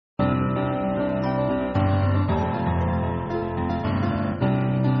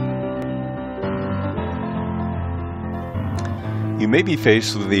You may be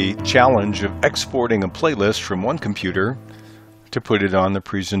faced with the challenge of exporting a playlist from one computer to put it on the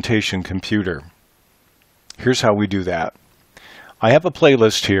presentation computer. Here's how we do that. I have a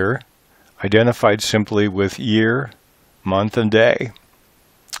playlist here, identified simply with year, month, and day.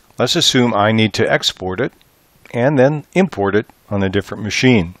 Let's assume I need to export it and then import it on a different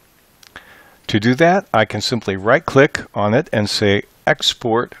machine. To do that, I can simply right-click on it and say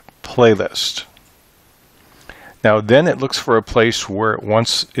Export Playlist. Now then it looks for a place where it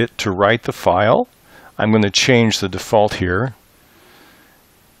wants it to write the file. I'm going to change the default here,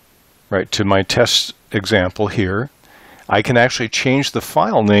 right to my test example here. I can actually change the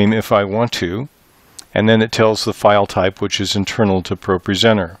file name if I want to, and then it tells the file type, which is internal to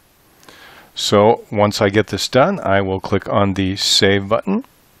ProPresenter. So once I get this done, I will click on the Save button,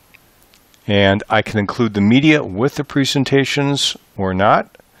 and I can include the media with the presentations or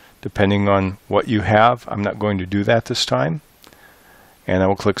not, depending on what you have. I'm not going to do that this time. And I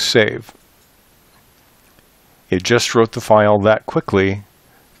will click Save. It just wrote the file that quickly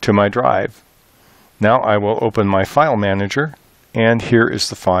to my drive. Now I will open my file manager, and here is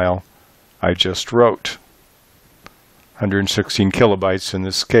the file I just wrote. 116 kilobytes in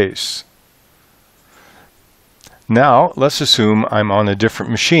this case. Now let's assume I'm on a different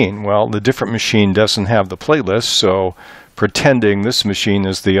machine. Well, the different machine doesn't have the playlist, so pretending this machine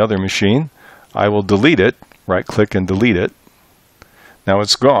is the other machine, I will delete it, right-click and delete it. Now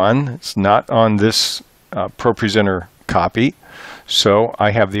it's gone. It's not on this ProPresenter copy, so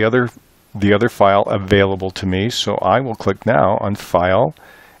I have the other file available to me. So I will click now on File,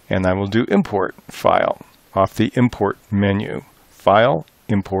 and I will do Import File off the Import menu. File,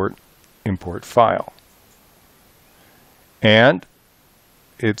 Import, Import File. And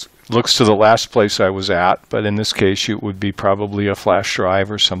it looks to the last place I was at, but in this case it would be probably a flash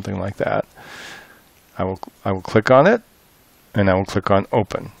drive or something like that. I will click on it, and I will click on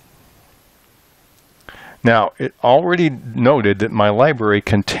Open. Now it already noted that my library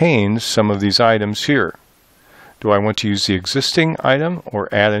contains some of these items here. Do I want to use the existing item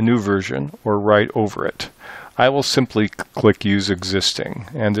or add a new version or write over it? I will simply click Use Existing,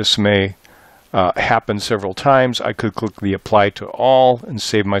 and this may happen several times. I could click the Apply to All and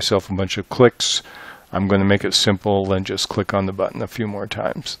save myself a bunch of clicks. I'm going to make it simple and just click on the button a few more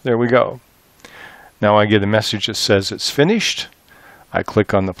times. There we go. Now I get a message that says it's finished. I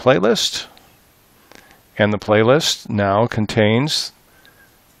click on the playlist, and the playlist now contains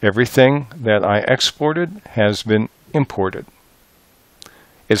everything that I exported has been imported.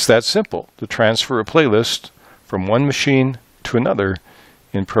 It's that simple to transfer a playlist from one machine to another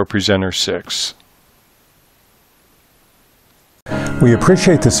in ProPresenter 6. We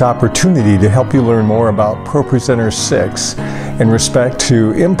appreciate this opportunity to help you learn more about ProPresenter 6 in respect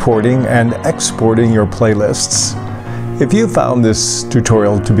to importing and exporting your playlists. If you found this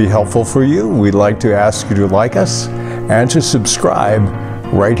tutorial to be helpful for you, we'd like to ask you to like us and to subscribe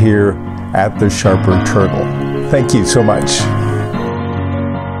right here at the Sharper Turtle. Thank you so much.